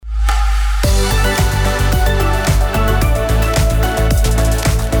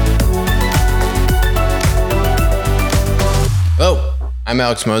I'm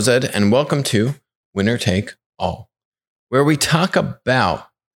Alex Mozed, and welcome to Winner Take All, where we talk about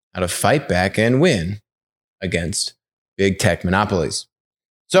how to fight back and win against big tech monopolies.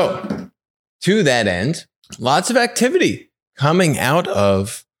 So, to that end, lots of activity coming out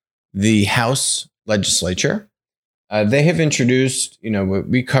of the House legislature. They have introduced,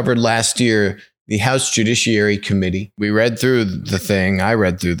 we covered last year, the House Judiciary Committee. We read through the thing. I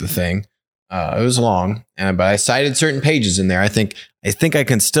read through the thing. It was long, but I cited certain pages in there. I think I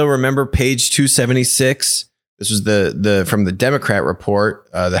can still remember page 276. This was the from the Democrat report.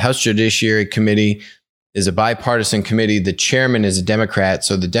 The House Judiciary Committee is a bipartisan committee. The chairman is a Democrat.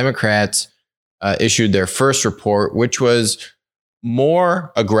 So the Democrats issued their first report, which was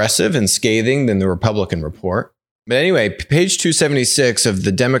more aggressive and scathing than the Republican report. But anyway, page 276 of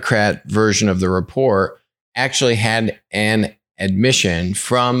the Democrat version of the report actually had an admission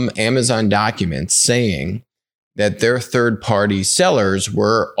from Amazon documents saying that their third-party sellers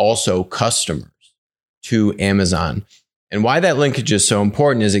were also customers to Amazon. And why that linkage is so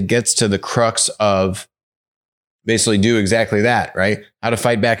important is it gets to the crux of basically do exactly that, right? How to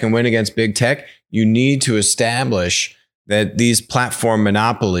fight back and win against big tech. You need to establish that these platform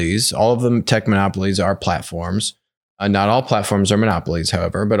monopolies, all of them tech monopolies are platforms. Not all platforms are monopolies,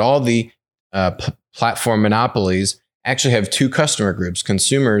 however, but all the platform monopolies actually have two customer groups,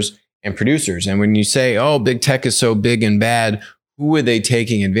 consumers and producers. And when you say, oh, big tech is so big and bad, who are they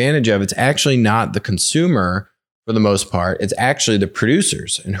taking advantage of? It's actually not the consumer for the most part. It's actually the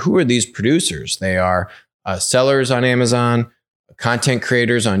producers. And who are these producers? They are sellers on Amazon, content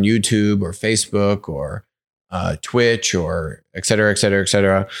creators on YouTube or Facebook or Twitch or et cetera, et cetera, et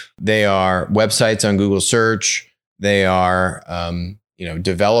cetera. They are websites on Google search. They are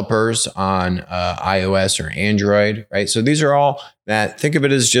developers on iOS or Android, right? So these are all that, think of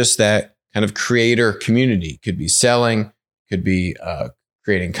it as just that kind of creator community. Could be selling, could be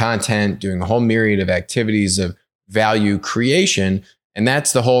creating content, doing a whole myriad of activities of value creation. And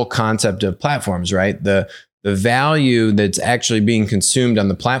that's the whole concept of platforms, right? The value that's actually being consumed on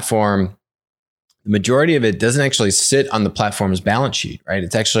the platform, the majority of it doesn't actually sit on the platform's balance sheet, right?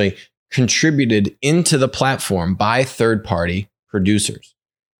 It's actually contributed into the platform by third-party producers.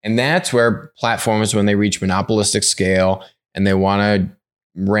 And that's where platforms, when they reach monopolistic scale and they want to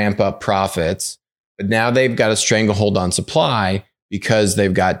ramp up profits, but now they've got a stranglehold on supply because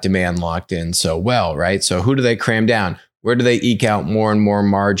they've got demand locked in so well, right? So who do they cram down? Where do they eke out more and more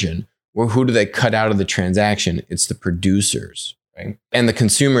margin? Or who do they cut out of the transaction? It's the producers, right? And the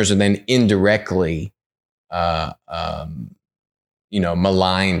consumers are then indirectly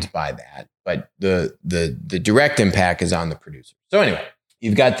maligned by that. But the direct impact is on the producer. So anyway,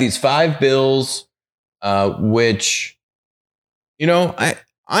 you've got these 5 bills, which, I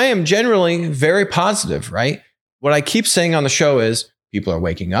am generally very positive, right? What I keep saying on the show is people are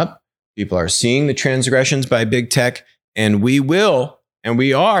waking up. People are seeing the transgressions by big tech, and we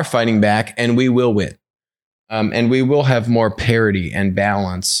are fighting back, and we will win. And we will have more parity and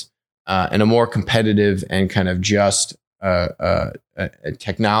balance and a more competitive and kind of just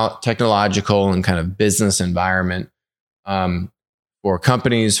technological and kind of business environment for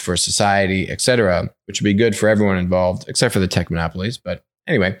companies, for society, et cetera, which would be good for everyone involved, except for the tech monopolies. But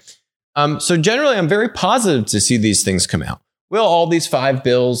anyway, so generally, I'm very positive to see these things come out. Will all these 5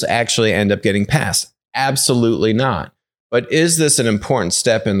 bills actually end up getting passed? Absolutely not. But is this an important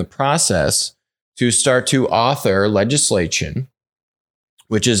step in the process to start to author legislation,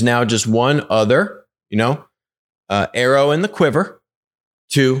 which is now just one other, arrow in the quiver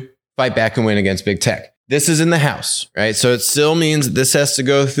to fight back and win against big tech? This is in the House, right? So it still means this has to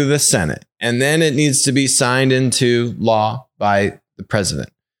go through the Senate, and then it needs to be signed into law by the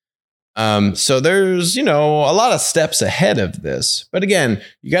president. So there's, a lot of steps ahead of this. But again,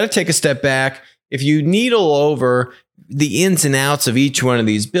 you got to take a step back. If you needle over the ins and outs of each one of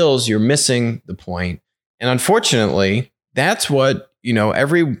these bills, you're missing the point. And unfortunately, that's what,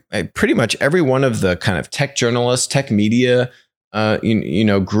 pretty much every one of the kind of tech journalists, tech media,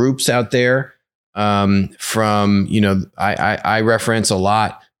 groups out there, I reference a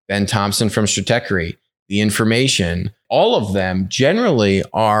lot Ben Thompson from Stratechery, The Information, all of them generally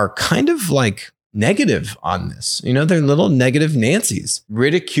are kind of like negative on this. They're little negative Nancy's,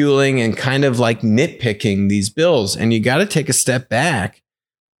 ridiculing and kind of like nitpicking these bills. And you got to take a step back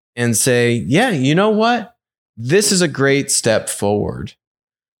and say, yeah, you know what? This is a great step forward.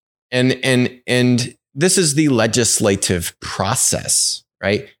 And this is the legislative process,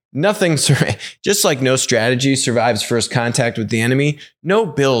 right? Nothing, just like no strategy survives first contact with the enemy, no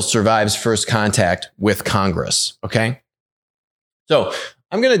bill survives first contact with Congress, okay? So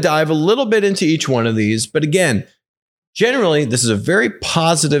I'm going to dive a little bit into each one of these, but again, generally, this is a very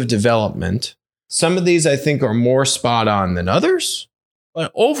positive development. Some of these I think are more spot on than others,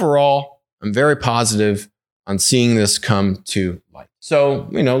 but overall, I'm very positive on seeing this come to light. So,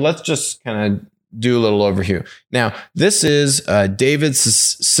 let's just kind of do a little overview. Now, this is David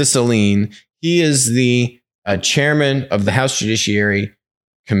Cicilline. He is the chairman of the House Judiciary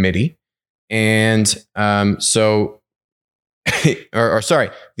Committee. And the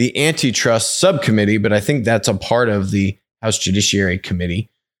Antitrust Subcommittee, but I think that's a part of the House Judiciary Committee.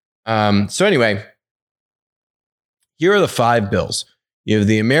 So anyway, here are the 5 bills. You have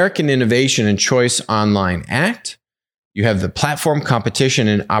the American Innovation and Choice Online Act. You have the Platform Competition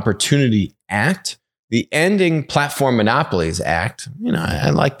and Opportunity Act, the Ending Platform Monopolies Act.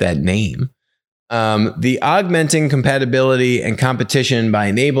 I like that name. The Augmenting Compatibility and Competition by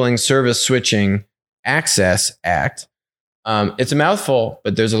Enabling Service Switching Access Act. It's a mouthful,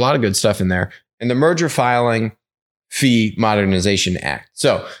 but there's a lot of good stuff in there. And the Merger Filing Fee Modernization Act.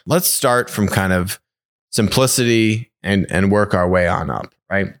 So let's start from kind of simplicity and work our way on up,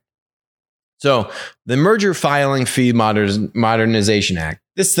 right? So the Merger Filing Fee Modernization Act,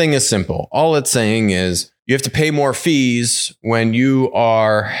 this thing is simple. All it's saying is you have to pay more fees when you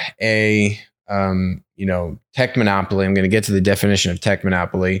are a tech monopoly. I'm going to get to the definition of tech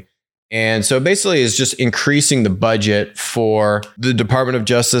monopoly. And so basically it's just increasing the budget for the Department of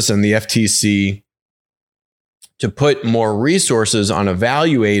Justice and the FTC to put more resources on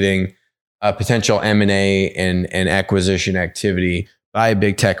evaluating potential M&A and acquisition activity by a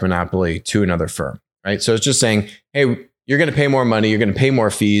big tech monopoly to another firm, right? So it's just saying, hey, you're going to pay more money, you're going to pay more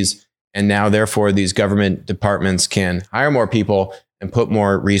fees, and now therefore these government departments can hire more people and put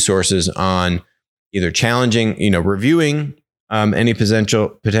more resources on either challenging, reviewing any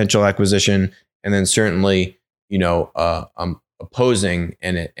potential acquisition, and then certainly, opposing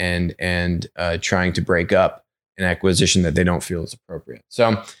and trying to break up an acquisition that they don't feel is appropriate.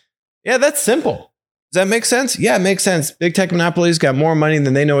 So, yeah, that's simple. Does that make sense? Yeah, it makes sense. Big tech monopolies got more money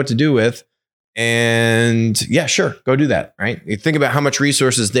than they know what to do with. And yeah, sure, go do that, right? You think about how much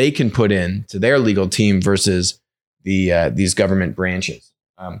resources they can put in to their legal team versus these government branches.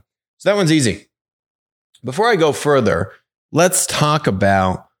 So that one's easy. Before I go further, let's talk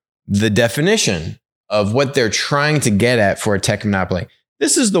about the definition of what they're trying to get at for a tech monopoly.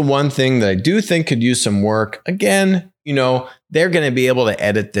 This is the one thing that I do think could use some work. Again, they're going to be able to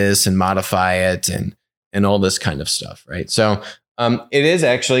edit this and modify it and all this kind of stuff, right? So it is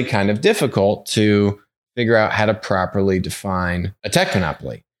actually kind of difficult to figure out how to properly define a tech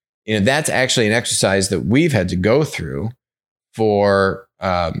monopoly. That's actually an exercise that we've had to go through for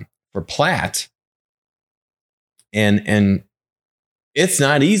Platt, and it's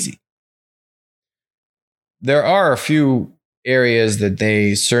not easy. There are a few areas that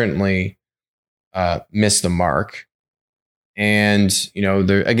they certainly miss the mark. And,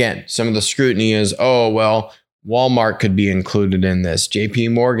 again, some of the scrutiny is, Walmart could be included in this.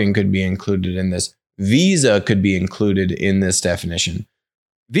 JP Morgan could be included in this. Visa could be included in this definition.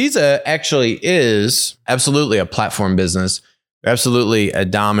 Visa actually is absolutely a platform business. They're absolutely a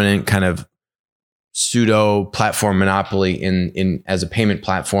dominant kind of pseudo platform monopoly in as a payment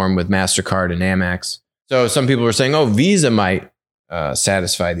platform with MasterCard and Amex. So some people were saying, Visa might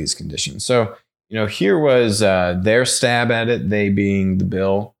satisfy these conditions. So, here was their stab at it, they being the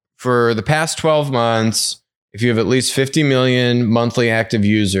bill. For the past 12 months, if you have at least 50 million monthly active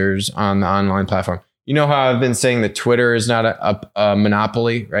users on the online platform, you know how I've been saying that Twitter is not a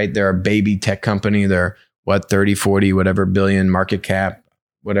monopoly, right? They're a baby tech company. They're 30, 40, whatever billion market cap,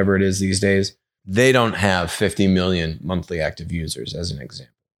 whatever it is these days. They don't have 50 million monthly active users as an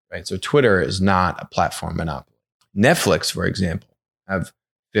example, right? So Twitter is not a platform monopoly. Netflix, for example, have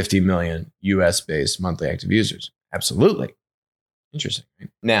 50 million US-based monthly active users. Absolutely. Interesting. Right?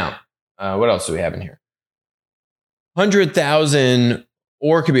 Now, what else do we have in here? 100,000,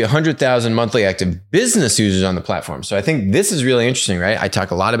 or it could be 100,000 monthly active business users on the platform. So I think this is really interesting, right? I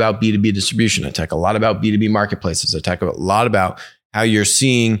talk a lot about B2B distribution. I talk a lot about B2B marketplaces. I talk a lot about how you're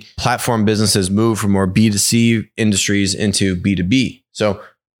seeing platform businesses move from more B2C industries into B2B. So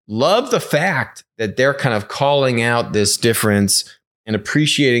love the fact that they're kind of calling out this difference and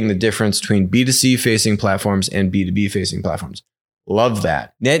appreciating the difference between B2C facing platforms and B2B facing platforms. Love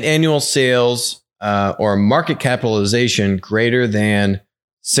that. Net annual sales or market capitalization greater than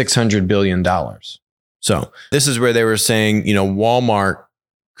 $600 billion. So this is where they were saying, Walmart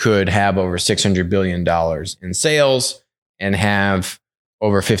could have over $600 billion in sales and have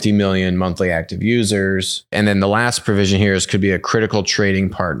over 50 million monthly active users. And then the last provision here is could be a critical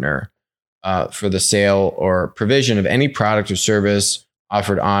trading partner for the sale or provision of any product or service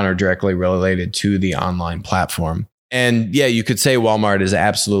offered on or directly related to the online platform. And yeah, you could say Walmart is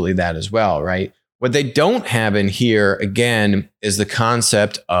absolutely that as well, right? What they don't have in here, again, is the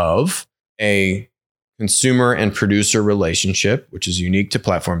concept of a consumer and producer relationship, which is unique to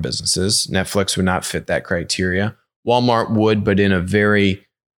platform businesses. Netflix would not fit that criteria. Walmart would, but in a very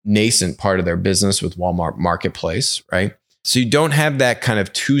nascent part of their business with Walmart Marketplace, right? So you don't have that kind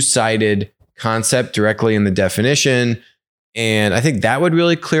of two-sided concept directly in the definition. And I think that would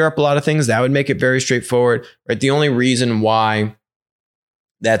really clear up a lot of things. That would make it very straightforward, right? The only reason why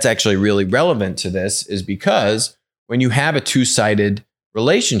that's actually really relevant to this is because when you have a two-sided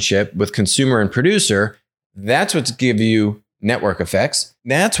relationship with consumer and producer, that's what gives you network effects.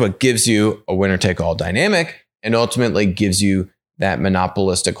 That's what gives you a winner-take-all dynamic and ultimately gives you that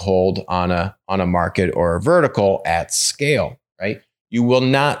monopolistic hold on a market or a vertical at scale, right? You will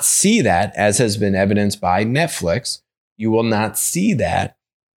not see that, as has been evidenced by Netflix. You will not see that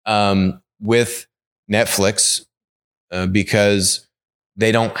with Netflix because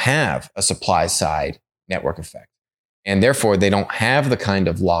they don't have a supply side network effect. And therefore, they don't have the kind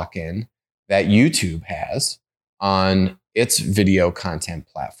of lock-in that YouTube has on its video content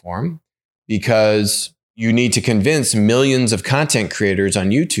platform, because you need to convince millions of content creators on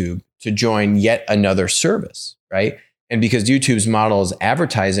YouTube to join yet another service, right? And because YouTube's model is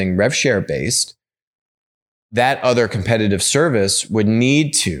advertising rev share based, that other competitive service would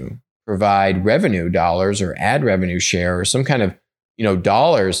need to provide revenue dollars or ad revenue share or some kind of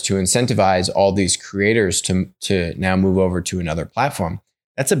dollars to incentivize all these creators to now move over to another platform.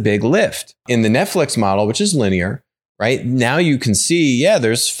 That's a big lift. In the Netflix model, which is linear, right? Now you can see,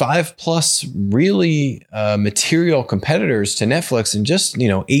 there's 5+ really material competitors to Netflix in just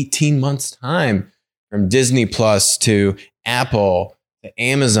 18 months time, from Disney Plus to Apple to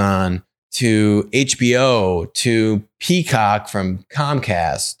Amazon to HBO to Peacock from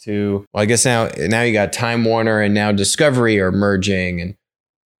Comcast to, well, I guess now you got Time Warner and now Discovery are merging. And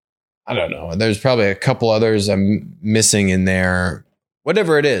I don't know, there's probably a couple others I'm missing in there.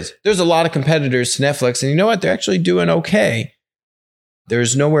 Whatever it is, there's a lot of competitors to Netflix. And you know what? They're actually doing okay.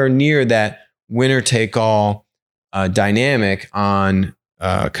 There's nowhere near that winner take all dynamic on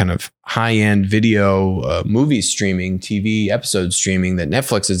kind of high-end video movie streaming, TV episode streaming that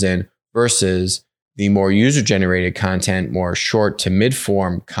Netflix is in, versus the more user-generated content, more short to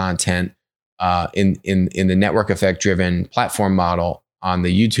mid-form content in the network effect-driven platform model on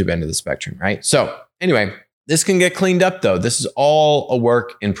the YouTube end of the spectrum, right? So anyway, this can get cleaned up, though. This is all a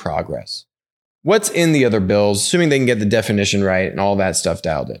work in progress. What's in the other bills, assuming they can get the definition right and all that stuff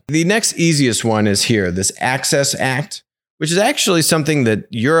dialed in? The next easiest one is here, this Access Act, which is actually something that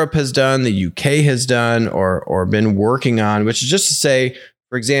Europe has done, the UK has done, or been working on, which is just to say,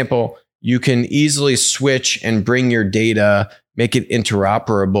 for example, you can easily switch and bring your data, make it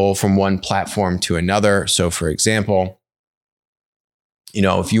interoperable from one platform to another. So for example,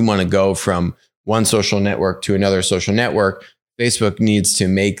 if you want to go from one social network to another social network, Facebook needs to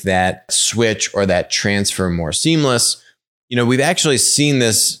make that switch or that transfer more seamless. We've actually seen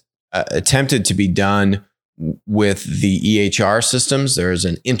this attempted to be done with the EHR systems. There's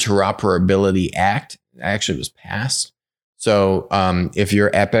an Interoperability Act. It actually was passed. So if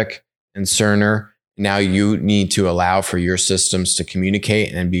you're Epic and Cerner, now you need to allow for your systems to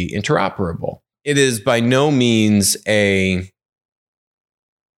communicate and be interoperable. It is by no means a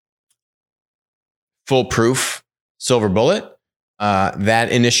foolproof silver bullet.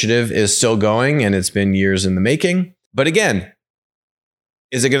 That initiative is still going, and it's been years in the making. But again,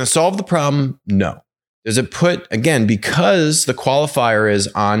 is it going to solve the problem? No. Does it put, again, because the qualifier is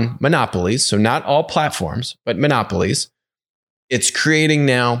on monopolies, so not all platforms, but monopolies, it's creating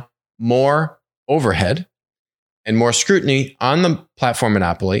now more overhead and more scrutiny on the platform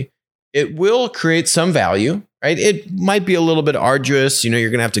monopoly. It will create some value, right? It might be a little bit arduous. You're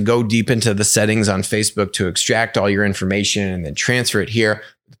going to have to go deep into the settings on Facebook to extract all your information and then transfer it here.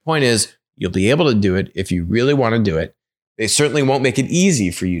 The point is, you'll be able to do it if you really want to do it. They certainly won't make it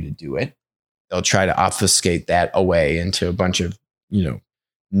easy for you to do it. They'll try to obfuscate that away into a bunch of,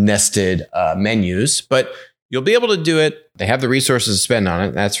 nested menus, but you'll be able to do it. They have the resources to spend on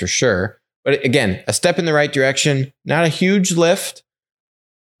it, that's for sure. But again, a step in the right direction, not a huge lift,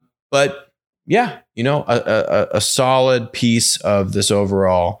 but yeah, a solid piece of this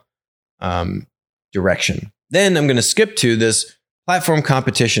overall direction. Then I'm going to skip to this Platform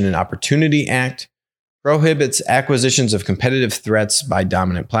Competition and Opportunity Act. Prohibits acquisitions of competitive threats by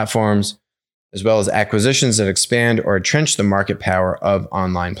dominant platforms, as well as acquisitions that expand or entrench the market power of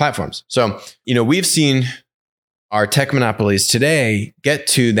online platforms. So, we've seen our tech monopolies today get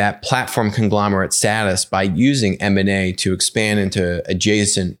to that platform conglomerate status by using M&A to expand into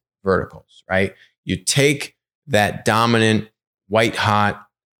adjacent verticals, right? You take that dominant white hot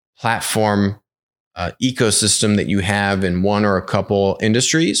platform ecosystem that you have in one or a couple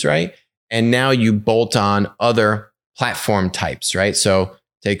industries, right? And now you bolt on other platform types, right? So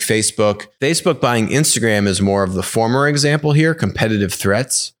take Facebook. Facebook buying Instagram is more of the former example here, competitive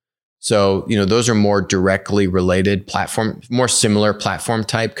threats. So, those are more directly related platform, more similar platform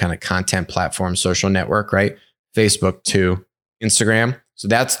type, kind of content platform, social network, right? Facebook to Instagram. So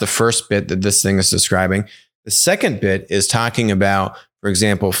that's the first bit that this thing is describing. The second bit is talking about, for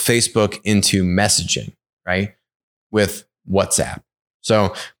example, Facebook into messaging, right? With WhatsApp.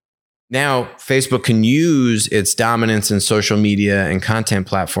 So now Facebook can use its dominance in social media and content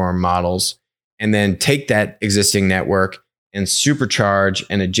platform models and then take that existing network and supercharge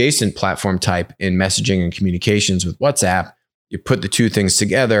an adjacent platform type in messaging and communications with WhatsApp. You put the two things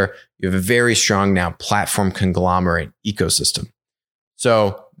together, you have a very strong now platform conglomerate ecosystem.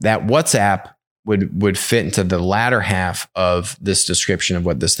 So that WhatsApp would fit into the latter half of this description of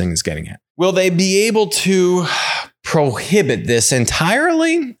what this thing is getting at. Will they be able to prohibit this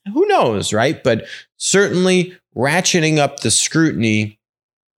entirely? Who knows, right? But certainly ratcheting up the scrutiny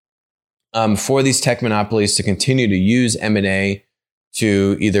for these tech monopolies to continue to use M&A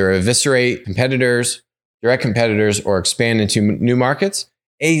to either eviscerate competitors, direct competitors, or expand into new markets,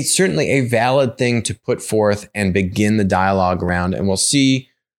 certainly a valid thing to put forth and begin the dialogue around. And we'll see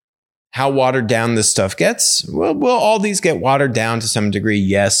how watered down this stuff gets. Will all these get watered down to some degree?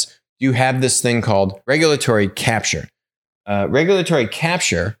 Yes. You have this thing called regulatory capture. Regulatory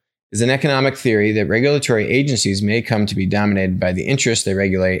capture is an economic theory that regulatory agencies may come to be dominated by the interests they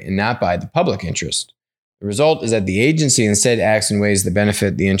regulate and not by the public interest. The result is that the agency instead acts in ways that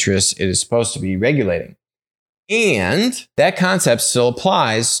benefit the interests it is supposed to be regulating. And that concept still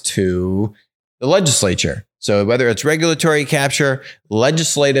applies to the legislature. So whether it's regulatory capture,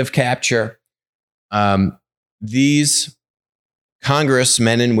 legislative capture, these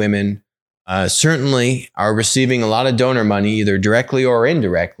congressmen and women certainly are receiving a lot of donor money, either directly or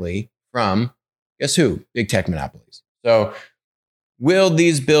indirectly, from, guess who? Big tech monopolies. So will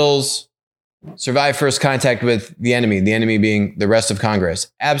these bills survive first contact with the enemy being the rest of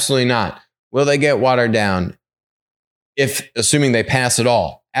Congress? Absolutely not. Will they get watered down? Assuming they pass at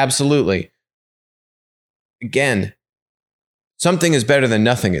all? Absolutely. Again, something is better than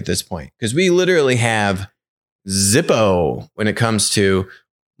nothing at this point, because we literally have Zippo when it comes to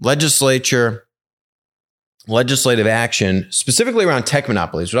legislative action, specifically around tech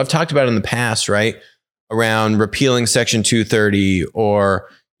monopolies. What I've talked about in the past, right? Around repealing Section 230 or,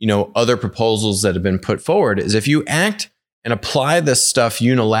 other proposals that have been put forward, is if you act and apply this stuff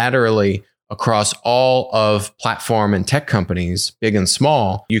unilaterally across all of platform and tech companies, big and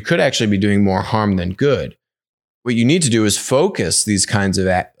small, you could actually be doing more harm than good. What you need to do is focus these kinds of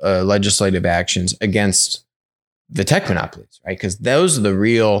legislative actions against the tech monopolies, right? Because those are the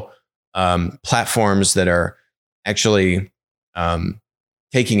real platforms that are actually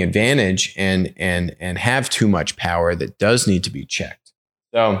taking advantage and have too much power that does need to be checked.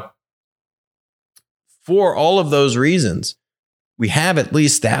 So for all of those reasons, we have at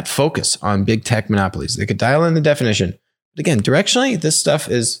least that focus on big tech monopolies. They could dial in the definition. But again, directionally, this stuff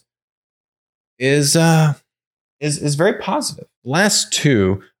is very positive. The last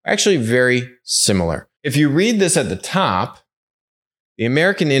two are actually very similar. If you read this at the top, the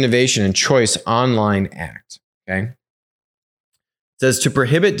American Innovation and Choice Online Act, okay, says to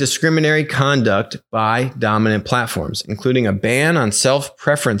prohibit discriminatory conduct by dominant platforms, including a ban on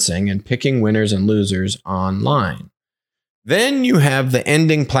self-preferencing and picking winners and losers online. Then you have the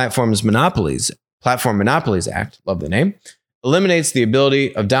Ending Platform Monopolies Act, love the name, eliminates the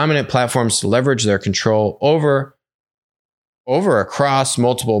ability of dominant platforms to leverage their control over across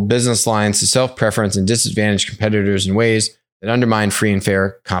multiple business lines to self-preference and disadvantage competitors in ways that undermine free and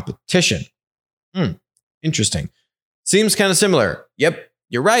fair competition. Interesting. Seems kind of similar. Yep,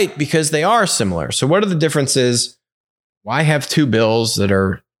 you're right, because they are similar. So what are the differences? Why have two bills that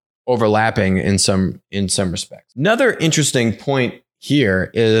are overlapping in some respects? Another interesting point here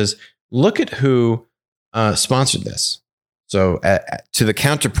is look at who sponsored this. So to the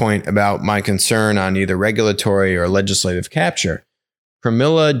counterpoint about my concern on either regulatory or legislative capture,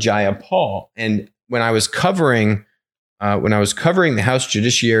 Pramila Jayapal, and when I was covering the House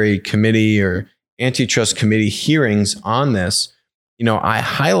Judiciary Committee or Antitrust Committee hearings on this, I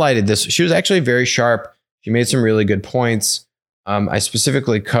highlighted this. She was actually very sharp. She made some really good points. I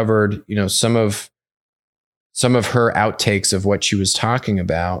specifically covered, some of her outtakes of what she was talking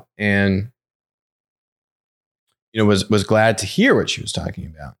about, and was glad to hear what she was talking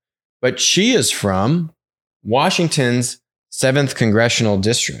about. But she is from Washington's 7th Congressional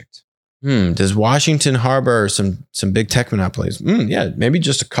District. Does Washington harbor some big tech monopolies? Yeah, maybe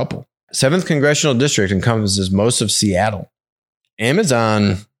just a couple. 7th Congressional District encompasses most of Seattle.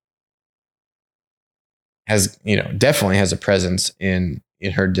 Amazon has, definitely has a presence in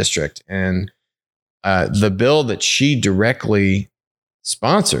her district. And the bill that she directly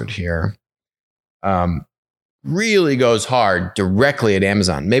sponsored here really goes hard directly at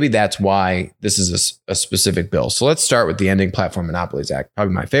Amazon. Maybe that's why this is a specific bill. So let's start with the Ending Platform Monopolies Act,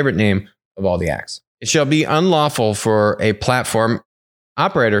 probably my favorite name of all the acts. It shall be unlawful for a platform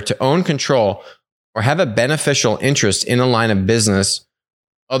operator to own, control, or have a beneficial interest in a line of business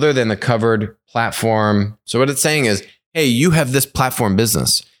other than the covered platform. So what it's saying is, hey, you have this platform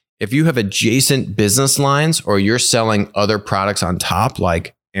business. If you have adjacent business lines or you're selling other products on top,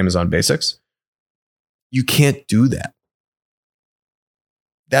 like Amazon Basics, you can't do that.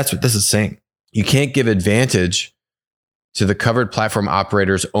 That's what this is saying. You can't give advantage to the covered platform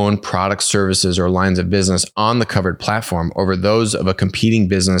operator's own products, services, or lines of business on the covered platform over those of a competing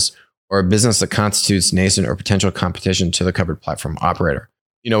business or a business that constitutes nascent or potential competition to the covered platform operator.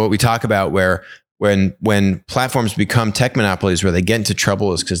 What we talk about where when platforms become tech monopolies, where they get into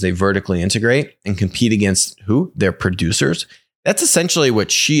trouble is because they vertically integrate and compete against who? Their producers. That's essentially what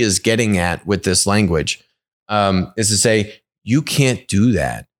she is getting at with this language, is to say, you can't do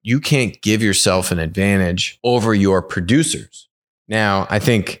that. You can't give yourself an advantage over your producers. Now, I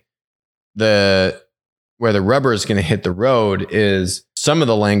think where the rubber is going to hit the road is some of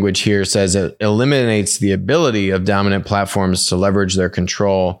the language here says it eliminates the ability of dominant platforms to leverage their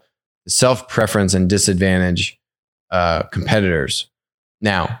control, self-preference, and disadvantage competitors.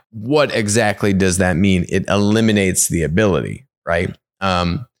 Now, what exactly does that mean? It eliminates the ability, right?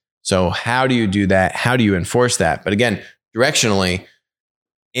 So how do you do that? How do you enforce that? But again, directionally,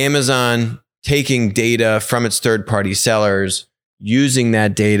 Amazon taking data from its third-party sellers, using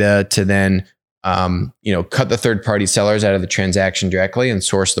that data to then cut the third-party sellers out of the transaction directly and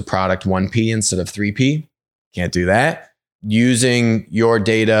source the product 1P instead of 3P. Can't do that. Using your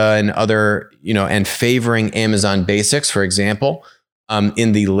data and other, and favoring Amazon Basics, for example,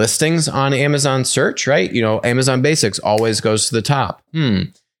 in the listings on Amazon search, right? Amazon Basics always goes to the top.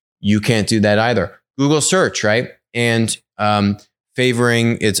 You can't do that either. Google search, right? And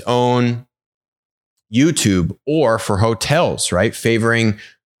favoring its own YouTube, or for hotels, right? Favoring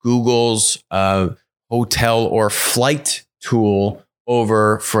Google's hotel or flight tool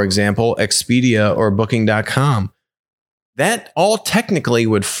over, for example, Expedia or Booking.com. That all technically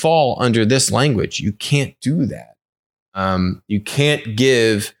would fall under this language. You can't do that. You can't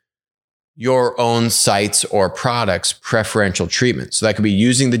give your own sites or products preferential treatment. So that could be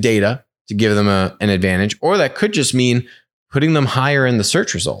using the data to give them an advantage, or that could just mean putting them higher in the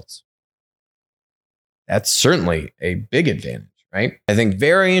search results. That's certainly a big advantage, right? I think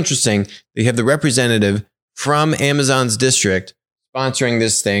very interesting that you have the representative from Amazon's district sponsoring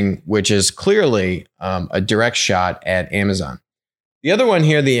this thing, which is clearly a direct shot at Amazon. The other one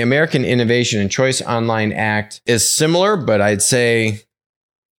here, the American Innovation and Choice Online Act, is similar, but I'd say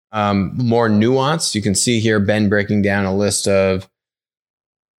more nuanced. You can see here Ben breaking down a list of,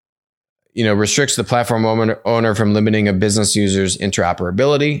 restricts the platform owner from limiting a business user's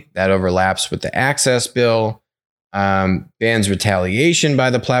interoperability. That overlaps with the Access Bill. Bans retaliation by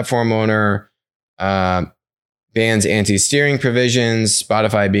the platform owner. Bans anti-steering provisions.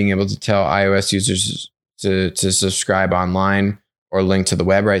 Spotify being able to tell iOS users to subscribe online or link to the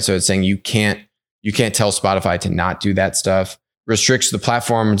web, right? So it's saying you can't tell Spotify to not do that stuff. Restricts the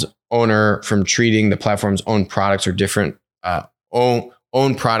platform's owner from treating the platform's own products or different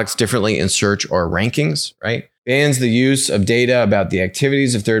own products differently in search or rankings, right? Bans the use of data about the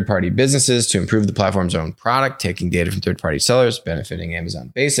activities of third-party businesses to improve the platform's own product, taking data from third-party sellers, benefiting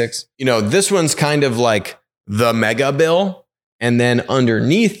Amazon Basics. This one's kind of like the mega bill. And then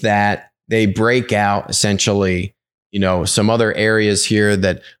underneath that, they break out essentially, some other areas here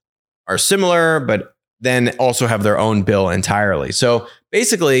that are similar, but then also have their own bill entirely. So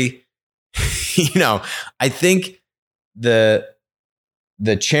basically, I think the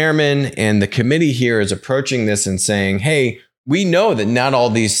chairman and the committee here is approaching this and saying, hey, we know that not all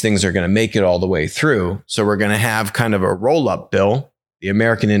these things are going to make it all the way through. So we're going to have kind of a roll-up bill, the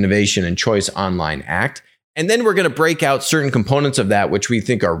American Innovation and Choice Online Act. And then we're going to break out certain components of that, which we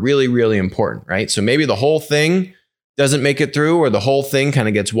think are really, really important, right? So maybe the whole thing doesn't make it through, or the whole thing kind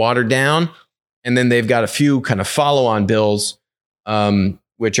of gets watered down. And then they've got a few kind of follow-on bills,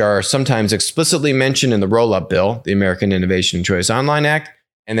 which are sometimes explicitly mentioned in the roll-up bill, the American Innovation and Choice Online Act,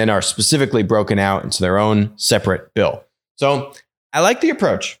 and then are specifically broken out into their own separate bill. So I like the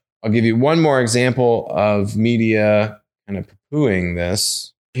approach. I'll give you one more example of media kind of poo-pooing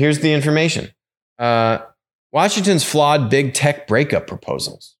this. Here's the information. Washington's flawed big tech breakup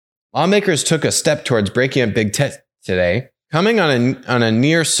proposals. Lawmakers took a step towards breaking up big tech today. Coming on a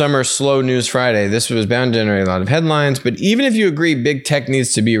near summer slow news Friday, this was bound to generate a lot of headlines. But even if you agree big tech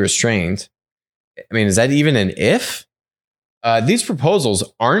needs to be restrained, I mean, is that even an if? These proposals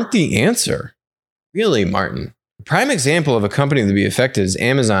aren't the answer. Really, Martin. A prime example of a company that be affected is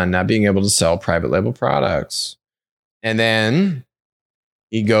Amazon not being able to sell private label products. And then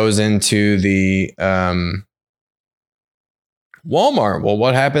he goes into the Walmart. Well,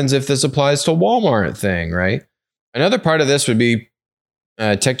 what happens if this applies to Walmart thing, right? Another part of this would be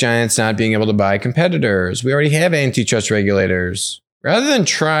tech giants not being able to buy competitors. We already have antitrust regulators. Rather than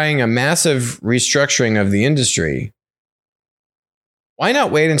trying a massive restructuring of the industry, why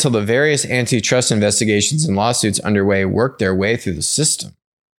not wait until the various antitrust investigations and lawsuits underway work their way through the system?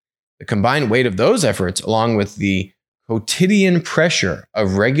 The combined weight of those efforts, along with the quotidian pressure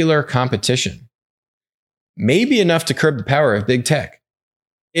of regular competition, may be enough to curb the power of big tech.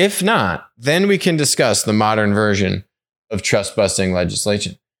 If not, then we can discuss the modern version of trust-busting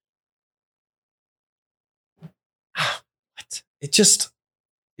legislation. What? It just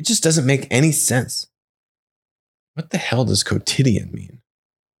doesn't make any sense. What the hell does quotidian mean?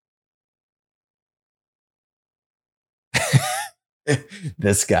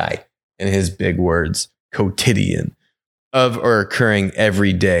 This guy and his big words, quotidian, of or occurring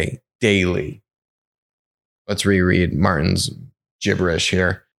every day, daily. Let's reread Martin's gibberish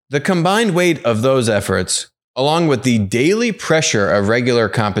here. The combined weight of those efforts, along with the daily pressure of regular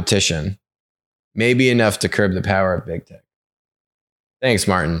competition, may be enough to curb the power of big tech. Thanks,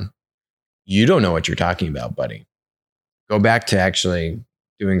 Martin. You don't know what you're talking about, buddy. Go back to actually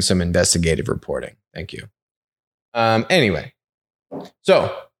doing some investigative reporting. Thank you. Anyway,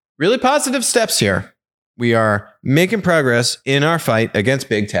 so really positive steps here. We are making progress in our fight against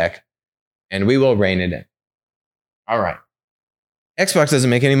big tech, and we will rein it in. All right. Xbox doesn't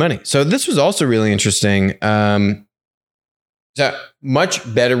make any money. So this was also really interesting. So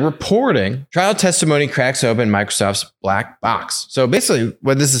much better reporting. Trial testimony cracks open Microsoft's black box. So basically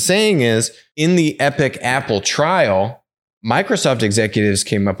what this is saying is in the Epic Apple trial, Microsoft executives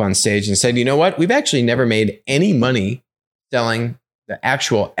came up on stage and said, you know what? We've actually never made any money selling the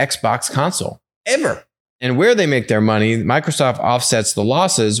actual Xbox console ever. And where they make their money, Microsoft offsets the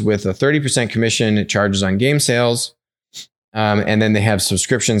losses with a 30% commission it charges on game sales. And then they have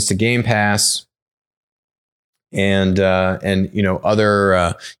subscriptions to Game Pass and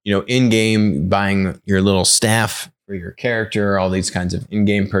other in-game buying your little staff for your character, all these kinds of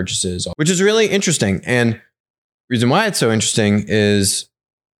in-game purchases, which is really interesting. And the reason why it's so interesting is,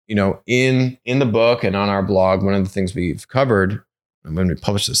 in the book and on our blog, one of the things we've covered when we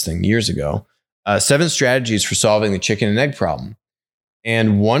published this thing years ago, 7 strategies for solving the chicken and egg problem.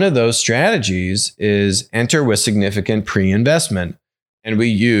 And one of those strategies is enter with significant pre-investment. And we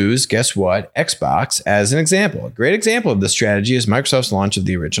use, guess what, Xbox as an example. A great example of this strategy is Microsoft's launch of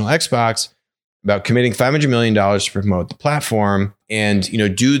the original Xbox, about committing $500 million to promote the platform and,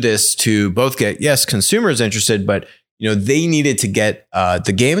 do this to both get, yes, consumers interested, but, they needed to get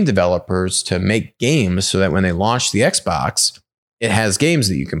the game developers to make games so that when they launch the Xbox, it has games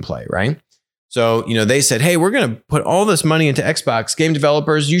that you can play, right? So, they said, hey, we're going to put all this money into Xbox. Game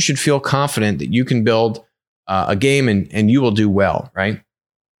developers, you should feel confident that you can build a game and you will do well, right?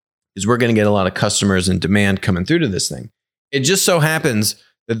 Because we're going to get a lot of customers and demand coming through to this thing. It just so happens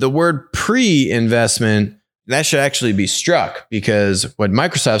that the word pre-investment, that should actually be struck, because what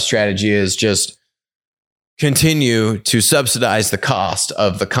Microsoft's strategy is just continue to subsidize the cost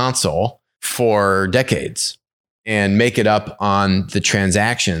of the console for decades and make it up on the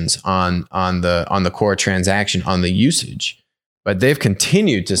transactions, on the core transaction, on the usage. But they've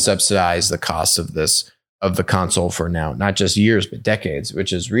continued to subsidize the cost of the console for now, not just years, but decades,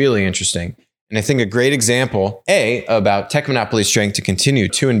 which is really interesting. And I think a great example, A, about tech monopoly strength to continue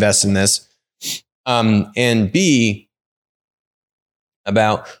to invest in this, and B,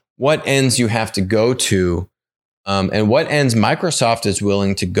 about what ends you have to go to, and what ends Microsoft is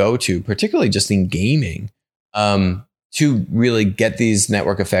willing to go to, particularly just in gaming, to really get these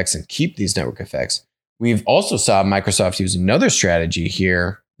network effects and keep these network effects. We've also saw Microsoft use another strategy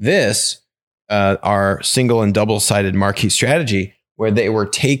here. This, our single and double-sided marquee strategy, where they were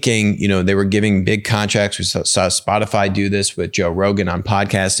taking, they were giving big contracts. We saw Spotify do this with Joe Rogan on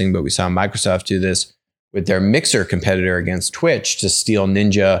podcasting, but we saw Microsoft do this with their Mixer competitor against Twitch to steal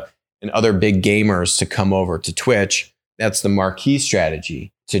Ninja and other big gamers to come over to Twitch. That's the marquee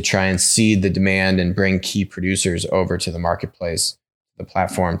strategy, to try and seed the demand and bring key producers over to the marketplace, the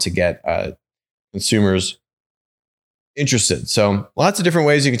platform, to get consumers interested. So lots of different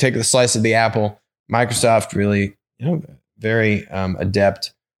ways you can take the slice of the apple. Microsoft really, very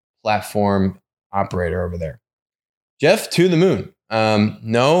adept platform operator over there. Jeff to the moon.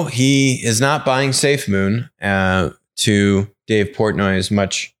 No, he is not buying SafeMoon, to Dave Portnoy's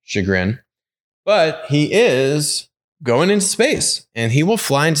much chagrin, but he is going into space, and he will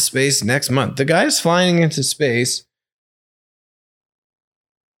fly into space next month. The guy is flying into space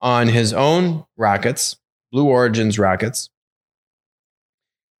on his own rockets, Blue Origin's rockets.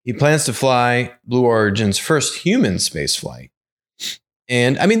 He plans to fly Blue Origin's first human space flight.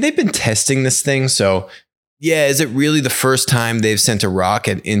 And I mean, they've been testing this thing. So yeah, is it really the first time they've sent a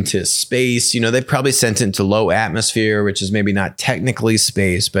rocket into space? They've probably sent it into low atmosphere, which is maybe not technically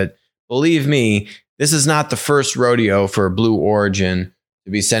space, but believe me, this is not the first rodeo for Blue Origin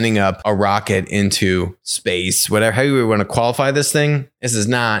to be sending up a rocket into space, whatever, how you want to qualify this thing. This is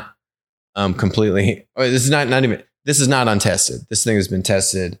not this is not untested. This thing has been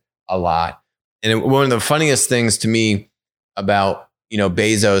tested a lot. And one of the funniest things to me about,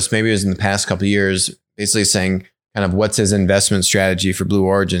 Bezos, maybe it was in the past couple of years, basically saying kind of what's his investment strategy for Blue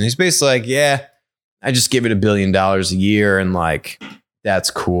Origin. He's basically like, yeah, I just give it $1 billion a year. And like,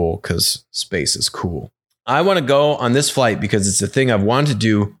 that's cool because space is cool. I want to go on this flight because it's a thing I've wanted to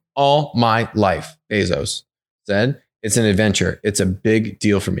do all my life. Bezos said it's an adventure. It's a big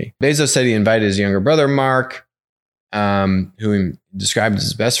deal for me. Bezos said he invited his younger brother, Mark, who he described as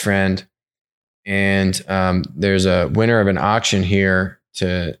his best friend. And there's a winner of an auction here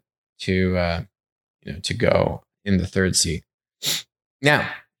to go in the third seat. Now,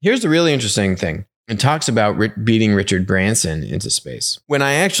 here's the really interesting thing. It talks about beating Richard Branson into space. When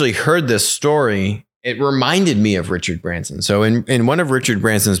I actually heard this story, it reminded me of Richard Branson. So in one of Richard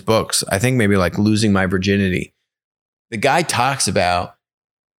Branson's books, I think maybe like Losing My Virginity, the guy talks about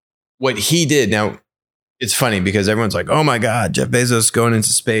what he did. Now, it's funny because everyone's like, oh my God, Jeff Bezos going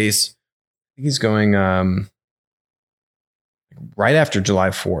into space. I think he's going right after July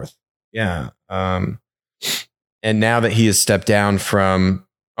 4th. Yeah. And now that he has stepped down from,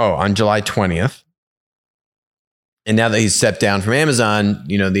 on July 20th. And now that he's stepped down from Amazon,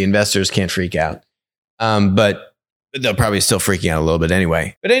 the investors can't freak out. But they'll probably still freaking out a little bit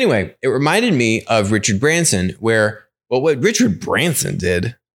anyway. But anyway, it reminded me of Richard Branson, what Richard Branson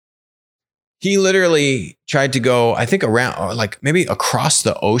did, he literally tried to go, I think around, like maybe across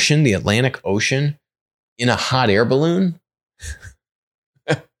the ocean, the Atlantic Ocean, in a hot air balloon.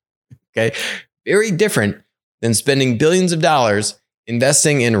 Okay. Very different than spending billions of dollars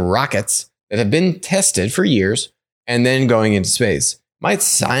investing in rockets that have been tested for years and then going into space. Might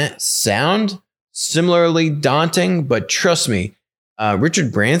sound similarly daunting, but trust me,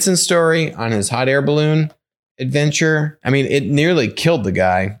 Richard Branson's story on his hot air balloon adventure, I mean, it nearly killed the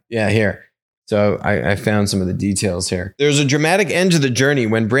guy. Yeah, here. So I found some of the details here. There's a dramatic end to the journey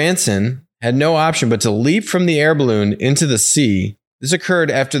when Branson had no option but to leap from the air balloon into the sea. This occurred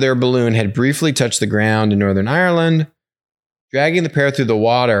after their balloon had briefly touched the ground in Northern Ireland, dragging the pair through the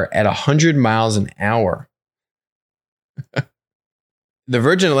water at 100 miles an hour. The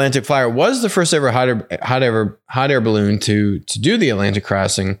Virgin Atlantic Flyer was the first ever hot air balloon to do the Atlantic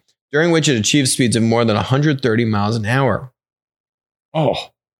crossing, during which it achieved speeds of more than 130 miles an hour.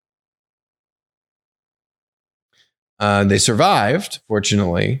 They survived,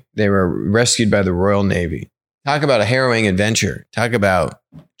 fortunately. They were rescued by the Royal Navy. Talk about a harrowing adventure. Talk about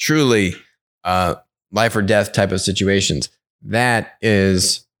truly life or death type of situations.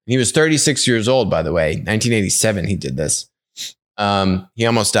 He was 36 years old, by the way. 1987, he did this. He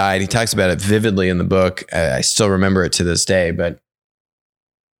almost died. He talks about it vividly in the book. I still remember it to this day. But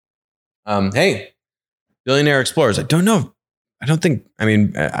hey, billionaire explorers. I don't know. I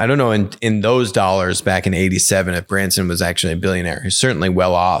don't know in those dollars back in 87 if Branson was actually a billionaire. He's certainly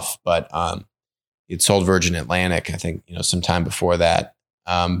well off, but he'd sold Virgin Atlantic, I think, sometime before that.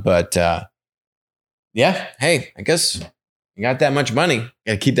 Yeah, hey, I guess you got that much money.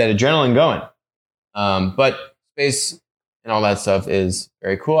 Got to keep that adrenaline going. But space and all that stuff is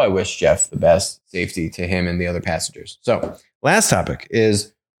very cool. I wish Jeff the best. Safety to him and the other passengers. So last topic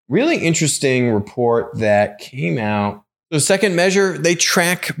is really interesting report that came out. So second measure, they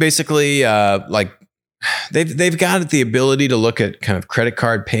track basically they've got the ability to look at kind of credit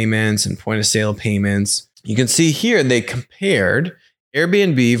card payments and point of sale payments. You can see here they compared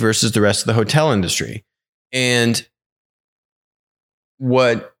Airbnb versus the rest of the hotel industry. And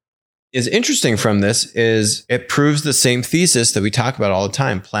what is interesting from this is it proves the same thesis that we talk about all the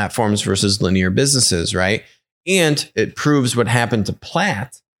time, platforms versus linear businesses, right? And it proves what happened to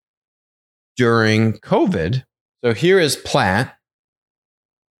Platt during COVID. So here is Platt.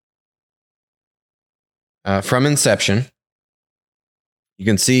 from inception. You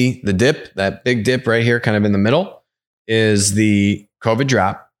can see the dip, that big dip right here, kind of in the middle, is the COVID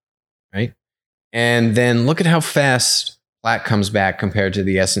drop, right? And then look at how fast Platt comes back compared to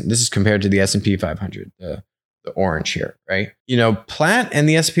the This is compared to the S&P 500, the orange here, right? Platt and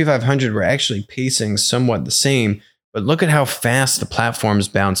the S&P 500 were actually pacing somewhat the same, but look at how fast the platforms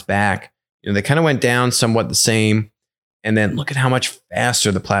bounce back. They kind of went down somewhat the same, and then look at how much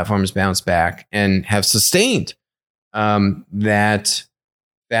faster the platforms bounce back and have sustained that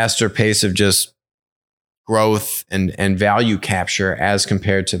faster pace of just growth and value capture as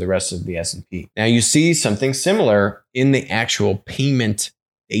compared to the rest of the S&P. Now you see something similar in the actual payment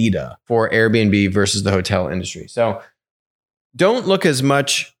data for Airbnb versus the hotel industry. So don't look as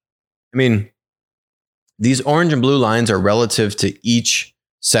much. These orange and blue lines are relative to each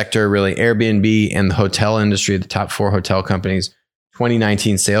sector, really. Airbnb and the hotel industry, the top 4 hotel companies,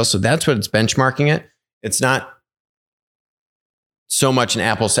 2019 sales. So that's what it's benchmarking it. It's not so much an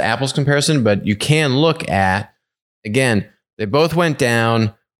apples to apples comparison, but you can look at, again, they both went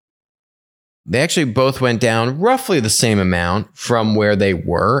down. They actually both went down roughly the same amount from where they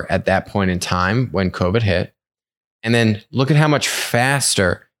were at that point in time when COVID hit. And then look at how much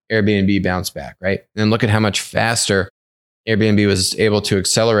faster Airbnb bounced back, right? And look at how much faster Airbnb was able to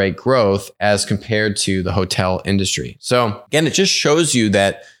accelerate growth as compared to the hotel industry. So again, it just shows you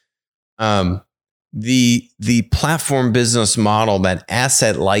that the platform business model, that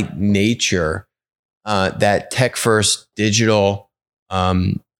asset light nature, that tech first digital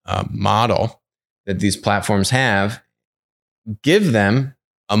model that these platforms have, give them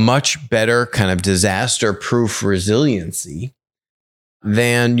a much better kind of disaster proof resiliency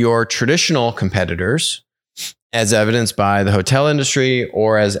than your traditional competitors, as evidenced by the hotel industry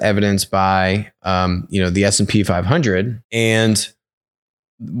or as evidenced by the S&P 500 and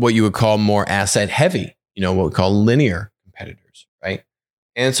what you would call more asset heavy, what we call linear competitors, right?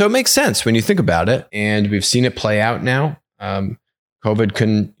 And so it makes sense when you think about it, and we've seen it play out now. COVID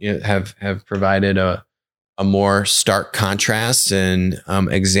couldn't have provided a more stark contrast and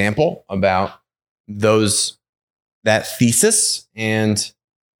example about that thesis and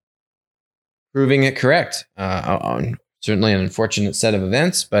proving it correct. Certainly an unfortunate set of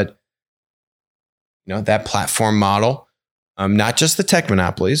events, but that platform model, not just the tech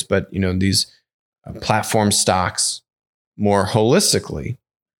monopolies, but these platform stocks more holistically,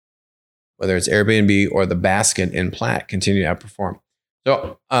 whether it's Airbnb or the basket in Platt, continue to outperform.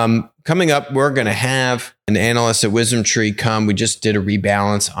 So coming up, we're going to have an analyst at WisdomTree come. We just did a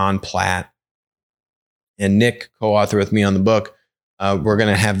rebalance on Platt, and Nick, co-author with me on the book, we're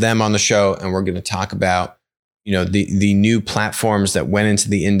going to have them on the show, and we're going to talk about the new platforms that went into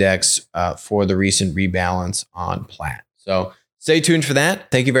the index for the recent rebalance on Platt. So stay tuned for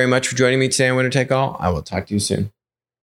that. Thank you very much for joining me today on Winner Take All. I will talk to you soon.